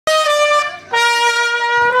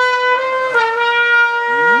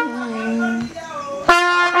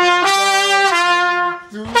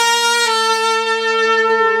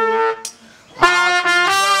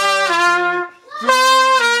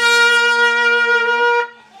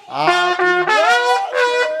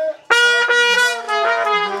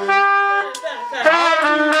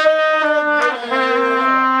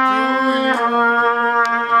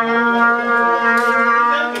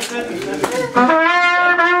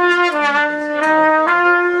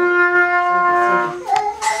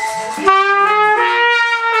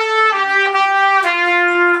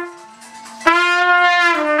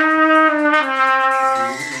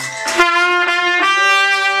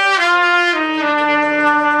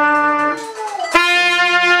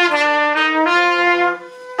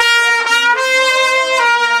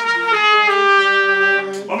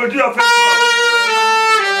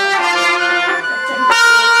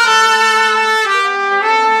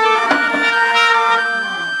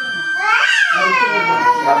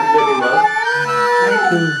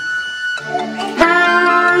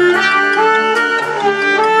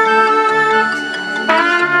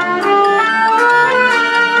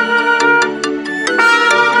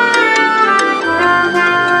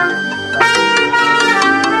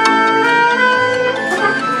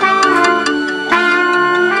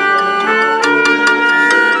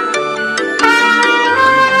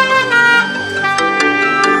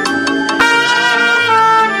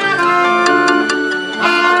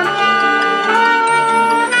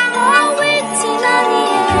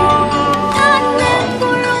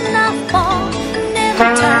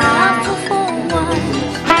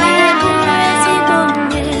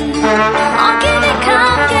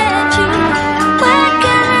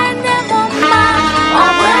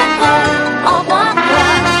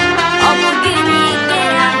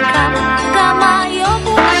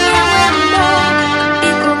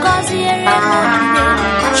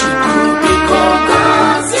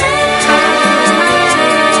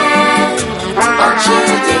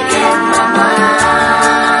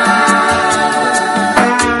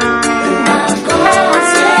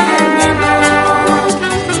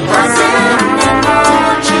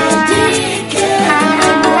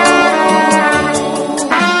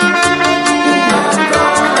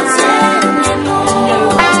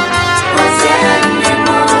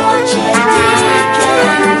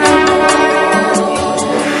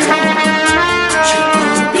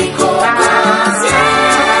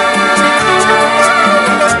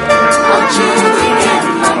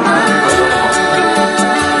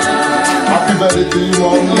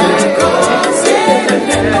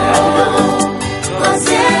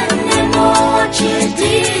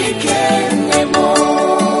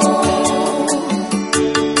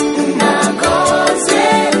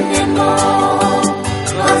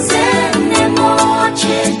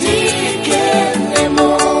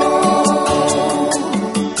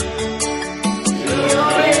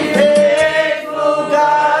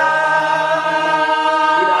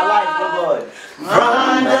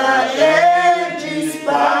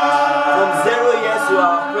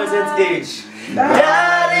present age.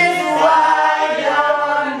 That is why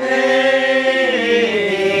your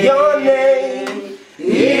name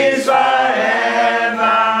is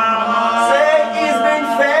forever. Say, He's been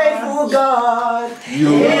faithful, God.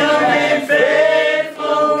 You've been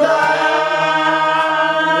faithful, God.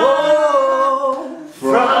 Oh,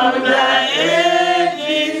 from the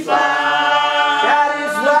ages past. That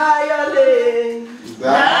is why your name.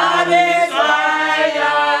 That is why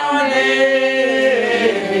your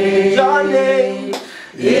name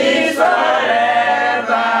is forevermore.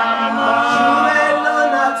 You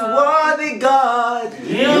alone not worthy, God.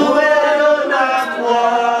 You alone not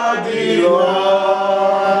worthy,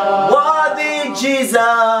 Lord. Worthy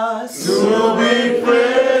Jesus. To be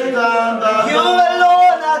praised and adored. You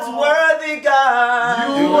alone not worthy,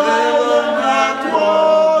 God. You alone not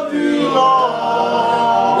worthy,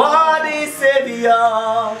 Lord. Worthy Savior.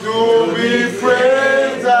 To be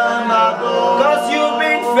praised and adored. Because you've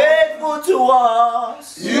been faithful to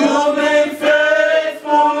us. You've been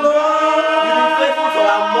faithful, Lord. You've been faithful to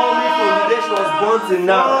our mommy from the day she was born till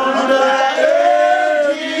now.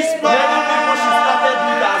 Many people she started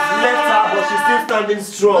with has left her, but she's still standing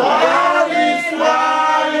strong. That is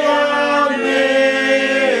why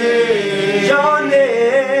your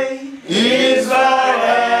name is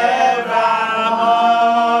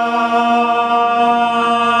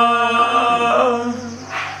forevermore.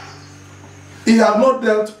 He had not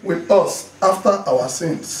dealt with us after our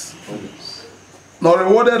sins, nor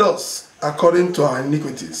rewarded us according to our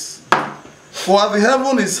iniquities. For as the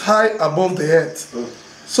heaven is high above the earth,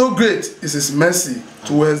 so great is his mercy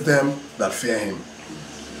towards them that fear him.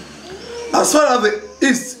 As far as the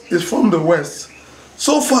east is from the west,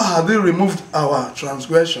 so far have they removed our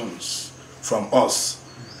transgressions from us.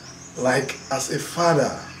 Like as a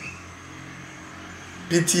father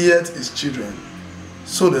pitieth his children,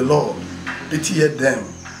 so the Lord pitieth them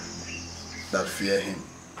that fear him.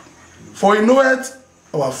 For he knoweth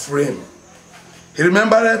our frame. He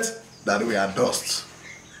remembereth that we are dust.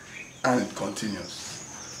 And it continues.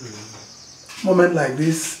 Moment like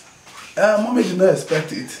this, mommy did not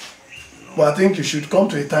expect it. But I think you should come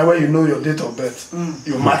to a time where you know your date of birth.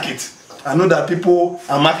 You mark it. I know that people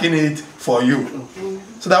are marking it for you.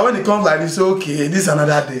 So that when it comes like this, okay, this is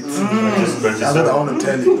another date. That's what I want to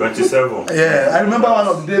tell you. 27. Yeah, I remember one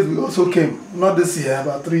of the days we also came. Not this year,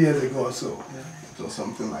 about 3 years ago or so. So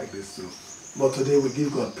something like this too. But today we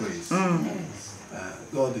give God praise.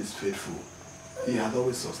 God is faithful. He has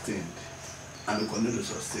always sustained. And will continue to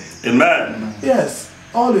sustain. Amen. Yes,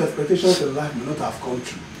 all the expectations in life may not have come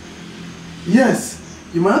true. Yes,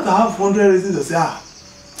 you might not have 100 reasons to say,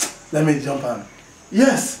 let me jump on.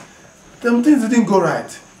 Yes, some things didn't go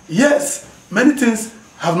right. Yes, many things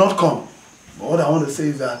have not come. But what I want to say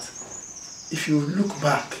is that if you look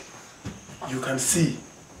back, you can see,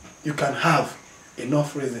 you can have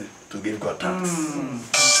enough reason to give God thanks.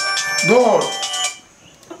 God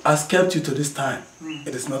has kept you to this time.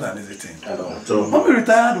 It is not an easy thing. Mommy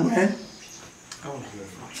retired when?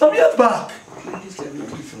 Some years back.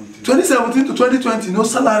 2017 to 2020, no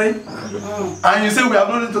salary. And you say we have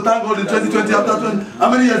nothing to thank God in 2020 after 20. How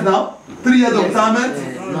many years now? 3 years of retirement?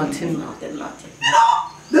 Nothing.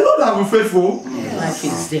 The Lord has been faithful. Life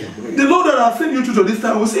is there. The Lord that has seen you through to this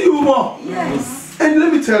time will see you more. Yes. And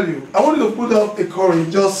let me tell you, I want you to put up a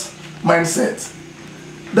courageous mindset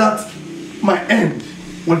that my end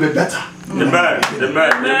will be better. Amen.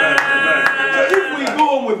 If we go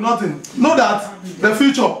home with nothing, know that the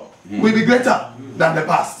future will be greater than the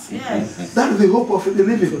past. Yes. That is the hope of the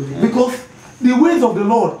living. Because the ways of the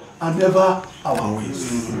Lord are never our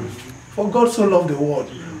ways. For God so loved the world.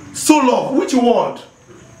 So loved. Which word?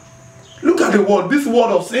 Look at the word. This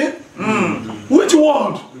word of sin. Which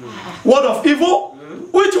word? Word of evil?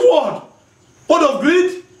 Which word? Word of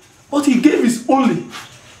greed? But he gave his only.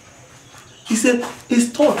 He said, his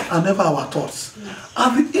thoughts are never our thoughts.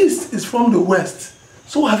 And the east is from the west.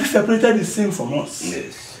 So have you separated his sin from us?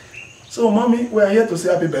 Yes. So mommy, we are here to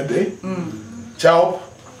say happy birthday. Cheer up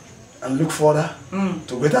and look further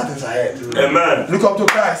to greater things ahead. Amen. Look up to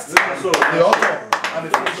Christ, That's all. the author and the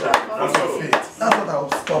finisher of your faith. That's what I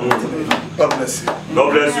will stop today. God bless you.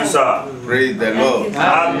 God bless you, sir. Praise the Lord. Okay.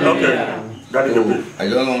 That is okay. I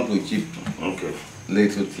just want to chip Okay.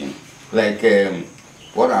 little thing. Like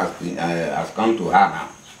what has come to her now.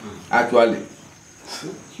 Actually,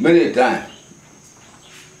 many times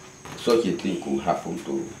such a thing could happen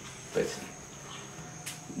to a person.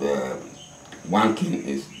 The one thing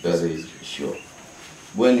is very sure.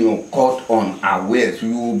 When you're caught unawares,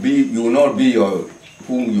 you will not be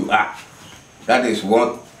whom you are. That is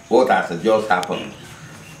what has just happened.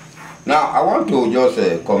 Now I want to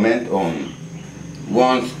just comment on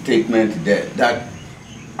one statement there that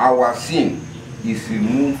our sin is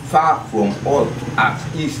removed far from us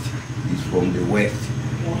as east is from the west.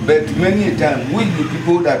 But many a time, we the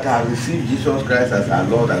people that have received Jesus Christ as our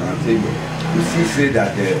Lord and our Savior, we still say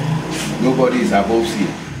that nobody is above sin.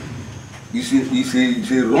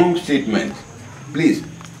 It's a wrong statement. Please,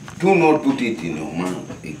 do not put it in your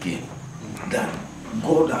mouth again. That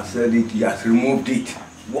God has said it, He has removed it.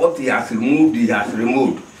 What He has removed, He has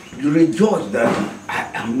removed. You rejoice that I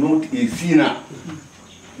am not a sinner.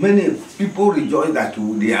 Many people rejoice that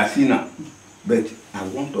they are sinner. But I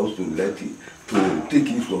want us to take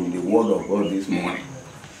it from the word of God this morning.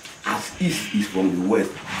 As east is from the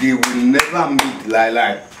west, they will never meet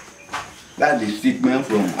lie. That's the statement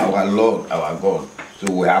from our Lord, our God.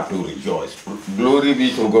 So we have to rejoice. Glory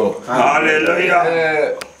be to God.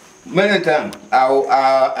 Hallelujah. Many times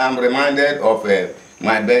I am reminded of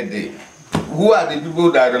my birthday. Who are the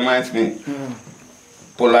people that reminds me?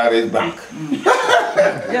 Polaris Bank.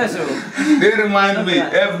 Yes, sir. They remind me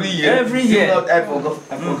every year. Every year. I forgot.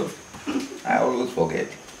 I always forget.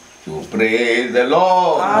 So praise the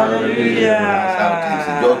Lord.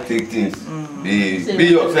 Hallelujah. Just take things. Be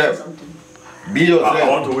yourself. Be yourself. I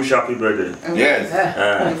want to wish happy birthday. Yes.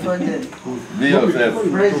 Be yourself.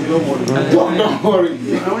 Don't worry.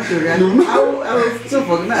 I want to react. I will still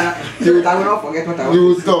forget. I will not forget what I was. You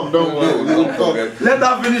will stop, don't worry. You will stop. Let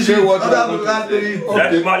her finish Say it. what Let you her want to finish say. it.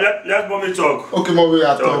 Let mommy talk. Okay, mommy, I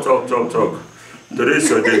talk. Talk. Today is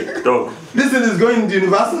your day. Talk. This thing is going to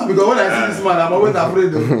universal because when I see this man, I'm always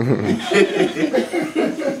afraid of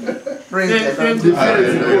Praise the Lord. the fear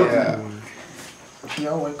is important.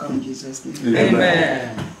 You're welcome in Jesus' name.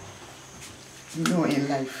 Amen. You know, in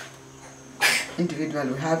life, we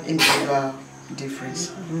have individual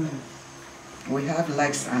difference. We have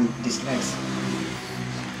likes and dislikes.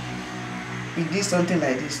 We did something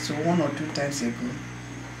like this 1 or 2 times ago,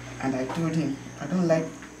 and I told him, I don't like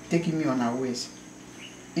taking me unawares.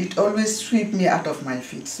 It always sweeps me out of my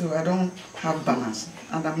feet, so I don't have balance,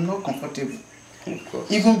 and I'm not comfortable.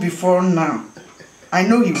 Even before now, I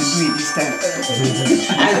know he will do it this time. I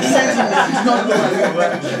sent him that he's not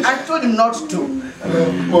doing. I told him not to. I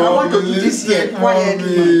want to do this year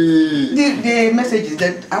quietly. The message is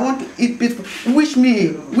that I want to eat people. Wish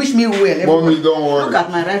me well. Mommy, don't worry. Look at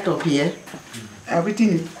my right up here.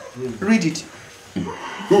 Everything. Read it.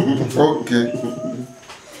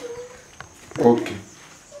 Okay.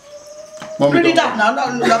 Mommy, Read it don't out now.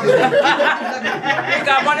 No. I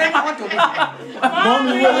want to read.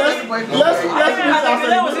 Mommy, let's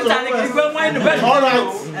all right.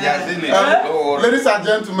 Ladies and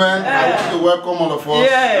gentlemen, I want to welcome all of us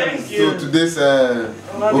to today's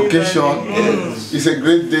occasion. It's a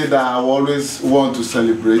great day that I always want to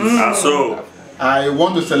celebrate. So I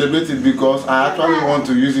want to celebrate it because I actually want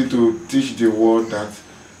to use it to teach the world that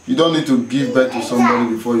you don't need to give birth to somebody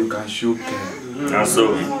before you can show care.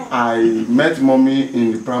 so I met mommy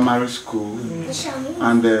in the primary school,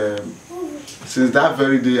 and since that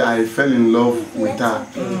very day I fell in love with her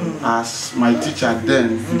as my teacher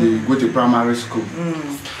then in the Goethe primary school.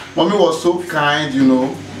 Mommy was so kind, you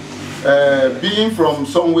know, being from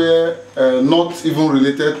somewhere not even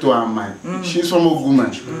related to AMAI. She's from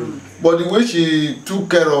Ogumen. But the way she took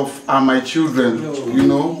care of my children, you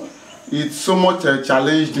know, it so much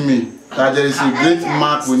challenged me that there is a great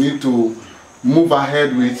mark we need to move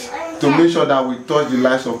ahead with to make sure that we touch the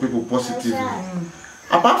lives of people positively.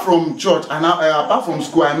 Apart from church and apart from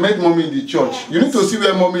school, I met mommy in the church. You need to see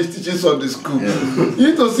where mommy is teaching Sunday school. You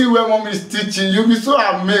need to see where mommy is teaching. You'll be so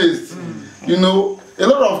amazed. You know, a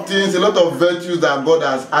lot of things, a lot of virtues that God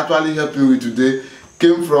has actually helped me with today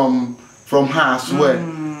came from her as well.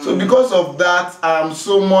 So because of that, I'm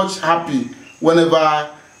so much happy whenever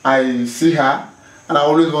I see her, and I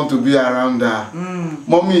always want to be around her.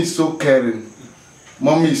 Mommy is so caring.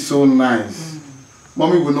 Mommy is so nice.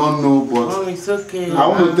 Mommy will not know, but It's okay. I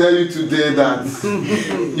want to tell you today that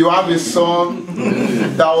you have a son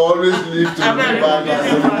that will always live to be back and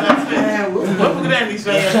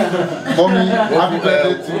celebrate. Mommy, happy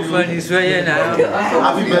birthday to you.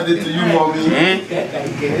 Happy birthday to you, mommy.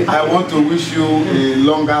 I want to wish you a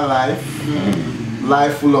longer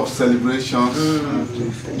life full of celebrations.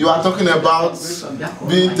 You are talking about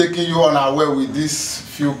being taken you unaware with this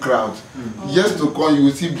few crowds. Years to come, you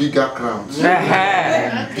will see bigger crowds.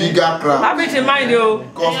 Bigger crowds. Have it in mind, yo.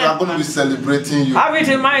 Because we are going to be celebrating you. Have it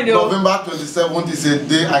in mind, yo. November 27th is a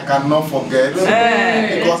day I cannot forget.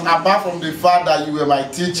 Because apart from the fact that you were my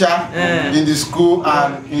teacher in the school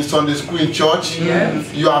and in Sunday school in church,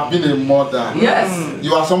 you have been a mother. Yes.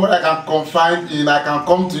 You are somebody I can confide in. I can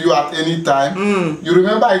come to you at any time. You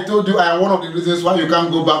remember I told you I am one of the reasons why you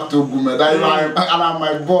can't go back to Gume. That you are, and I'm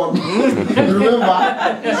my born. You remember?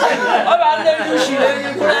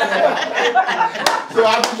 So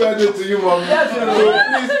happy birthday to you, mommy. So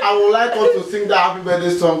please, I would like us to sing that happy birthday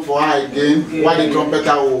song for her again, while the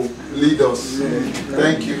trumpeter will lead us.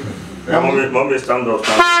 Thank you. Mommy, stand up.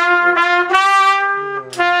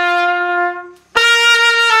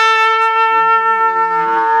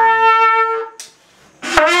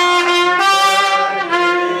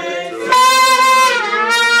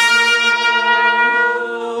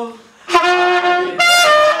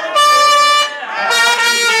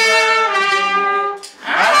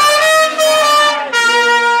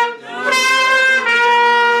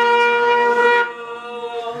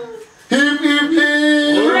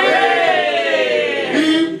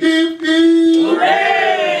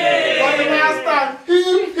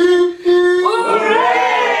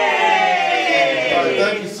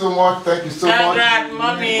 Thank you so much. Congrats,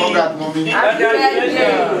 mommy. Congrats, mommy.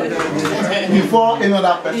 Before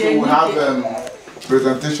another person will have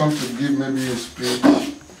presentation to give, maybe a speech,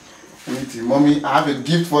 anything. Mommy, I have a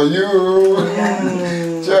gift for you.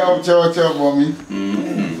 Cheer up, mommy.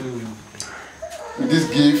 With this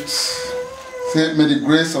gift, say, may the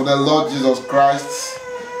grace of the Lord Jesus Christ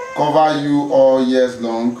cover you all years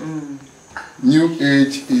long. New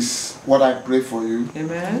age is what I pray for you.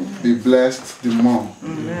 Amen. Be blessed the more.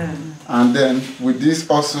 Amen. And then with this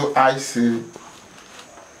also I say,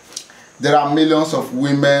 there are millions of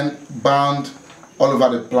women bound all over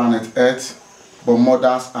the planet Earth, but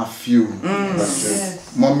mothers are few.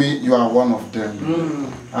 Yes. Mommy, you are one of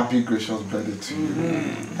them. Happy gracious birthday to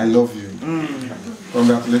you. I love you.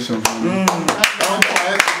 Congratulations, mommy.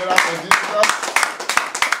 Congratulations.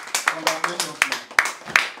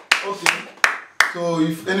 Okay. So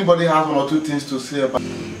if anybody has one or two things to say about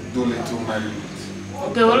do little Mary.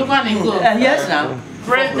 Okay, we're going to go. Yes, now.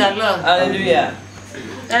 Praise the Lord. Hallelujah.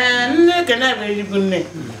 Nne kene be gunne.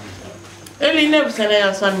 Eli ne bisala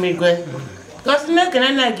ya son me gwe. Cause nne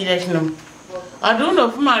kene na gideshnum. Adu no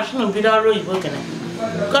fuma shinu bi do ro ibo kene.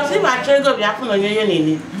 Cause if I try go bi afun onye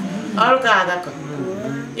ni. Oru ka aga ko.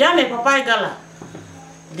 Ya ne papa igala.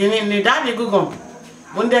 Dini ni daddy gugun.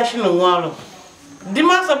 Bunde shinu nworo. Di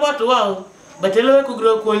ma support wa but ele ku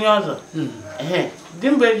gro ku onye ozo.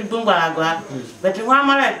 Dimbe di bumba agwa. But wa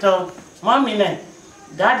mara to mommy ne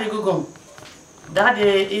daddy gugun.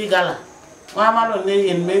 Daddy igala. Wa malo ne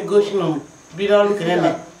yen me goshinu bidolu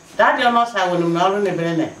kenene. Daddy ono sa wonu na olu ne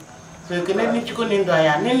benene. So kene ni chiko ni ndo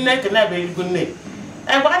ya. Ni ne kene be gunne.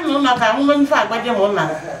 E gba nu na ka mu mi fa agbaje mo na.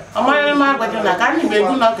 Omo re ma agbaje na ka ni be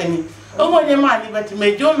gun na keni. Omo je ma ni beti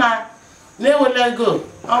mejo na ne wole go.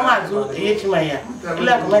 Omo azu eye chima ya.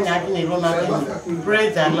 Ile ko manya adi ni ro na keni.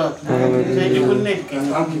 Praise the Lord. So you gunne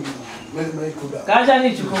keni. Kaja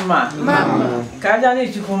ni chukuma. Kaja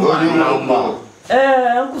ni chukuma.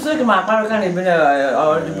 Nkuseke makparo ka na-ebe na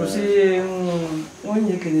ọdịbụsị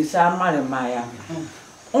onye kiri sa mmadụ ma ya.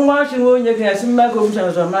 Nwa ọchị nwe onye kiri si mmego omuche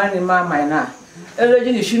ọzọ mara n'ime ama na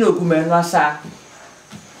eleji ni shino ogume nasa.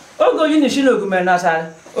 Oge oji ni shino ogume nasa,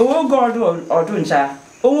 owe oge ọdụ ncha.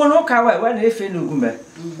 Onwe n'ụka we na-efe n'ogume.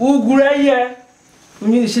 Ugwure ihe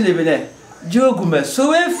onye ni shino ebe na ji ogume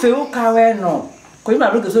so efe ụka we nọ. Ko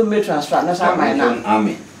ima look so me transfer nasa ama na.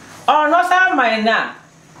 Amen. Ọ nasa ama na.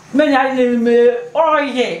 Many are me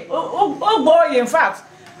oye, boy, in fact.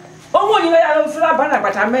 Oh, you are a flat banner,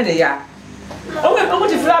 but I made a ya. Oh, we're going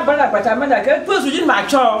to flat banner, but I made a good person in my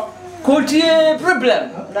child. Could be a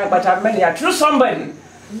problem, but I made a true somebody.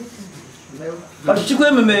 But she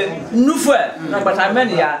could me no fair, but I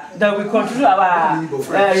made ya that we continue our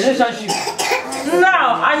relationship.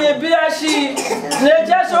 Now, I be a she,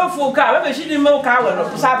 just so full car, maybe she didn't know car,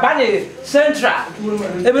 Sabani Central.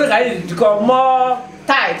 They will get to go more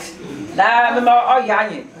tight. Na me ma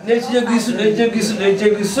oyanye na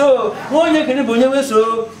ejegisu so wonye kini bonye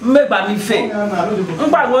weso mmegba mi fe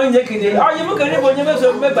ngba wonye kini oye mu kini bonye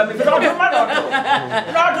weso mmegba mi fe no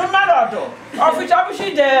do marodo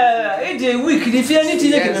ofichi de week ni fi any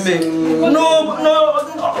tin kini me no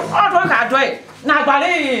odo ka do e na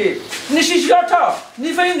gbare ni shishi oto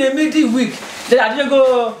ni fe ni me di week de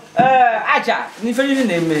adego aja ni fe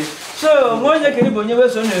ni me so wonye kini bonye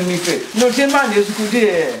weso na mi fe no tin ma na esuku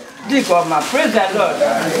de Dikoma, praise the Lord.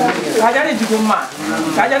 Kajani Jiguma,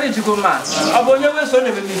 Kajani Jiguma. Abonye we so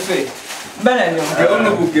ne be mi fe. Bene ni.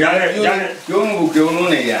 Yo mu ke onu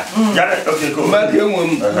ne ya. Janet, okay, cool. Ma ke mu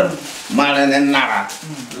mara ne nara.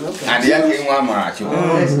 Ade ya ke nwa mara chi.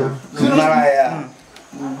 Nara ya.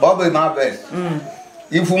 Obe ma best.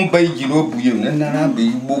 Ifun ba iji no buyem na nara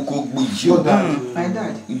be gboko gbuji. My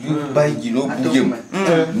dad. You ba iji no buyem.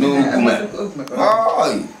 No kuma.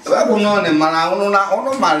 Oh, ba ko no ne mara onu na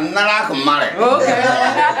onu ma nara ko mare. Okay.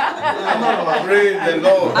 Praise the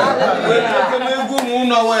Lord. We ke me gu mu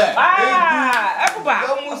no we. Ekuba.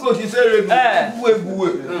 Yo mu so ti sere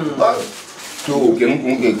buwe. So ke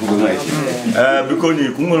mu ke ku ma chi. Because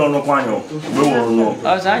ni kumolo no kwanyo. We won no.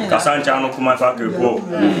 Kasancha no kuma fa ke ko.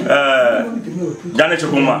 Janet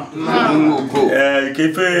Chukuma.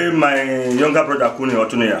 Kefe my younger brother Kuni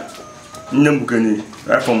Otunia. Nyembukeni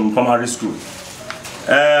from primary school.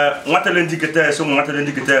 Mwatele ndikete so mwatele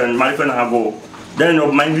ndikete malife na hago.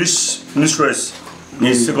 Then my English mistress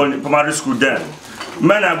in second primary school then.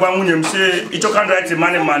 Man I go nwunye mse ichokan right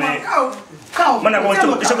money. Man I go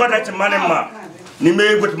ichokan right money ma. Ni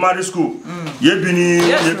me go to primary school. Ye bini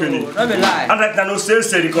ye keni. And that no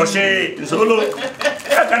say ricochet so lo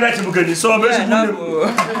kan right bukeni so be shi buni.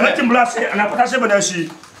 Right blast and I say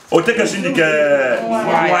benashi o take a syndicate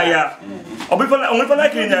wire. Obi for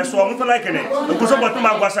like in so on for like in. Ko so bottom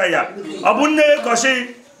agwasa ya. Obunne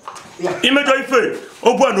koshi imejo ife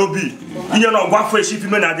ogbu an obi inye na ogwa fresh ife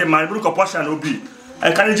me na de man buru ko portion obi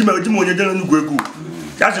e kan ji me onye de nu gwegu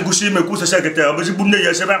ya se gusi me ku se sekete obi bu ne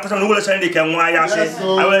ye se ba person no wole send ke nwa ya se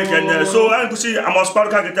awe ke so I gusi am sport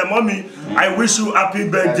ka get mommy I wish you happy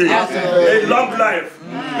birthday a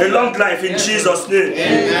long life in Jesus name.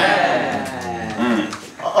 Amen.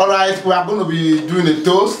 All right, we are going to be doing a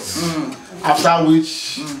toast, after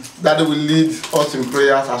which Daddy will lead us in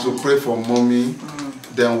prayers as we pray for mommy.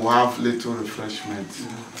 Then we'll have little refreshment.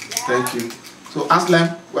 Thank you. So,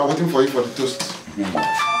 Anselm, we are waiting for you for the toast.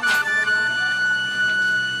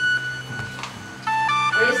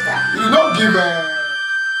 You don't give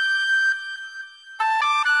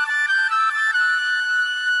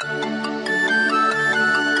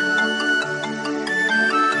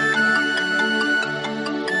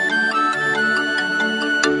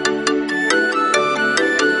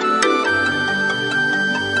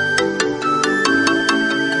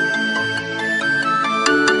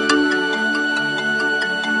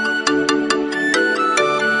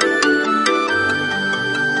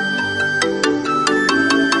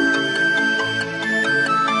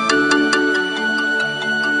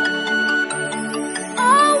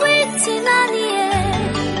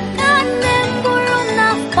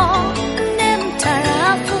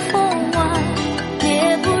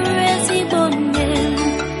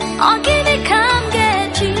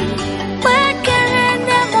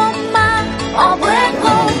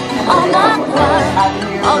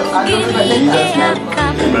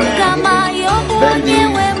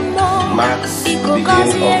Max beginning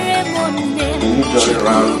of the new journey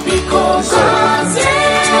around the sun. As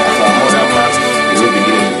our mother Max, the new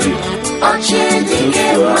beginning of you. We choose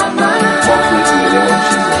to walk with you in the name of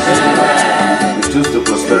Jesus. We choose to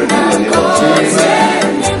prosperity in the name of Jesus.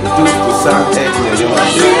 We choose to serve in the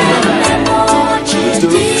name of Jesus.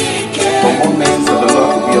 We choose for more mercies of the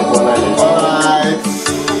Lord to be upon our lives.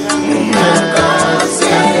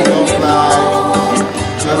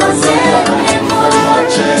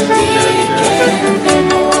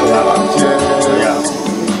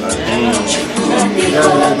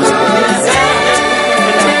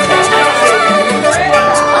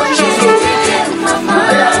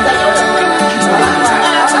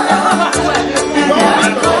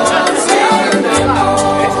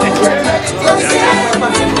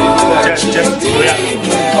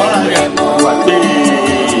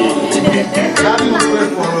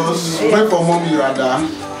 Pray for mommy rather.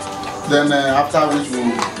 Then after which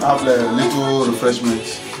we'll have a little refreshment.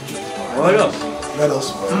 Let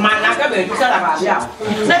us pray.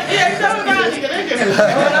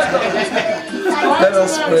 Let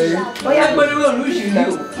us pray.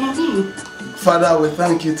 Father, we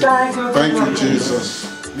thank you today. Thank you, Jesus.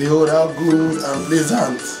 Behold how good and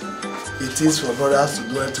pleasant it is for brothers to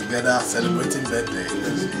dwell together celebrating birthday.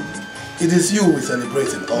 It is you we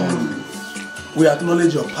celebrate in all. We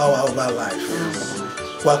acknowledge your power over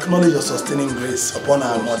life. We acknowledge your sustaining grace upon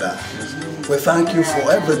our mother. We thank you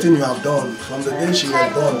for everything you have done from the day she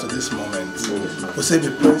was born to this moment. We say be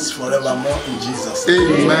praised forevermore in Jesus'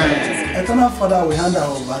 name. Amen. Eternal Father, we hand her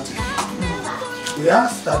over to you. We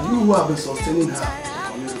ask that you who have been sustaining her,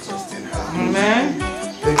 continue to sustain her. Amen.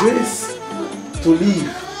 The grace to live,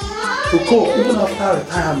 to cope even after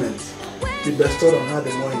retirement, be bestowed on her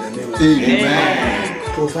the more in the name of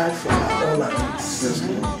Amen. Provide for her all her needs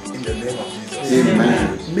in the name of Jesus.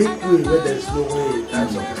 Amen. Make way where there is no way in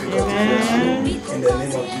times of difficulty in the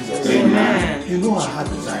name of Jesus. Amen. You know her heart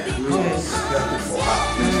desire. Yes. Grant it for her.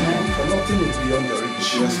 For nothing is beyond your reach.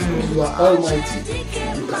 Yes. You are almighty.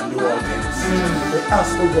 You can do all things. We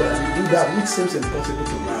ask, oh God, and you do that which seems impossible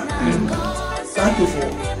to man. Thank you for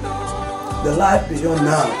the life beyond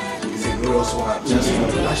now. Is a glorious one. Yes.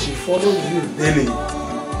 As she follows you daily,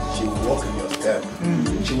 she will walk in your step.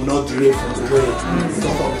 She will not derail from the way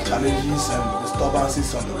because of the challenges and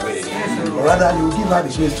disturbances on the way. But rather, you will give her the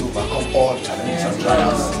grace to overcome all challenges and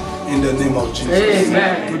trials in the name of Jesus.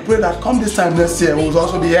 Amen. We pray that come this time next year, we will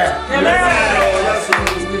also be here.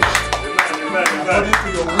 According to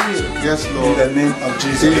your will. Yes, Lord. In the name of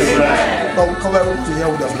Jesus. Amen. Lord, we cover everything here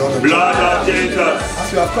with the blood of Jesus.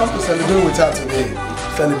 As we have come to celebrate with her today,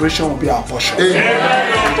 celebration will be our portion. Amen.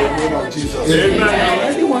 In the name of Jesus.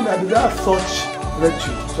 Amen. Anyone that did have such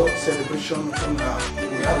virtue, such celebration from now, we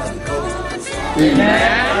have the blood of Jesus. Amen.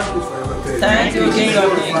 Thank you for everything. Thank you, King of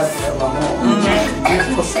Kings.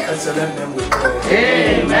 Jesus, excellent name we pray.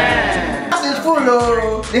 Amen. The house is full,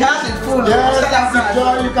 oh. The house is full. Yes, that's the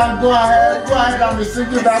joy. You can go ahead and be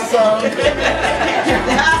singing that song. The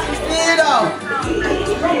house is filled up.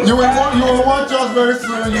 You will watch us very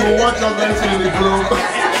soon. You will watch us very soon in the group.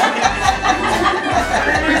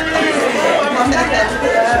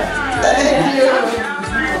 Thank you.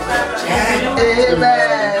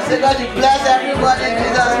 Amen. So God, you bless everybody in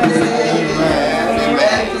Jesus' name.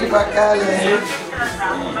 Thank you for calling.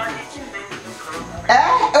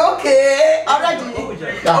 Okay, already.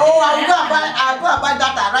 Oh, I'll go and buy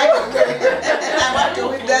data right away. I want to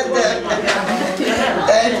witness them.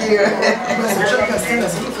 Thank you.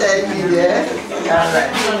 Thank you, yeah. All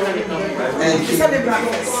right. Thank you.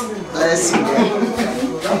 Bless you.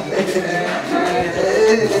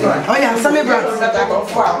 Oh yeah, celebrate.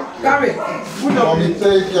 Carry. Mommy,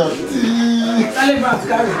 take your tea. Celebrate,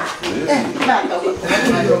 carry.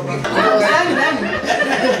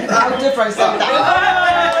 I'll do for something.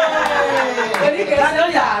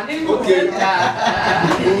 Okay.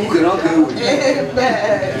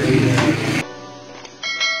 Amen.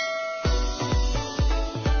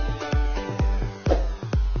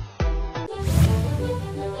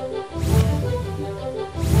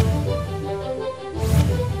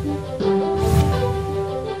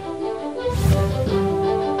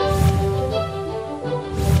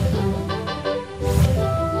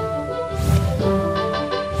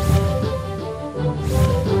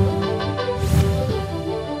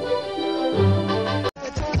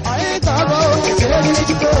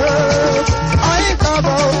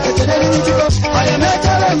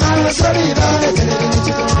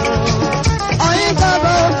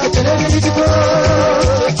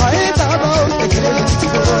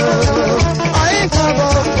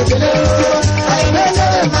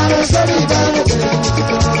 I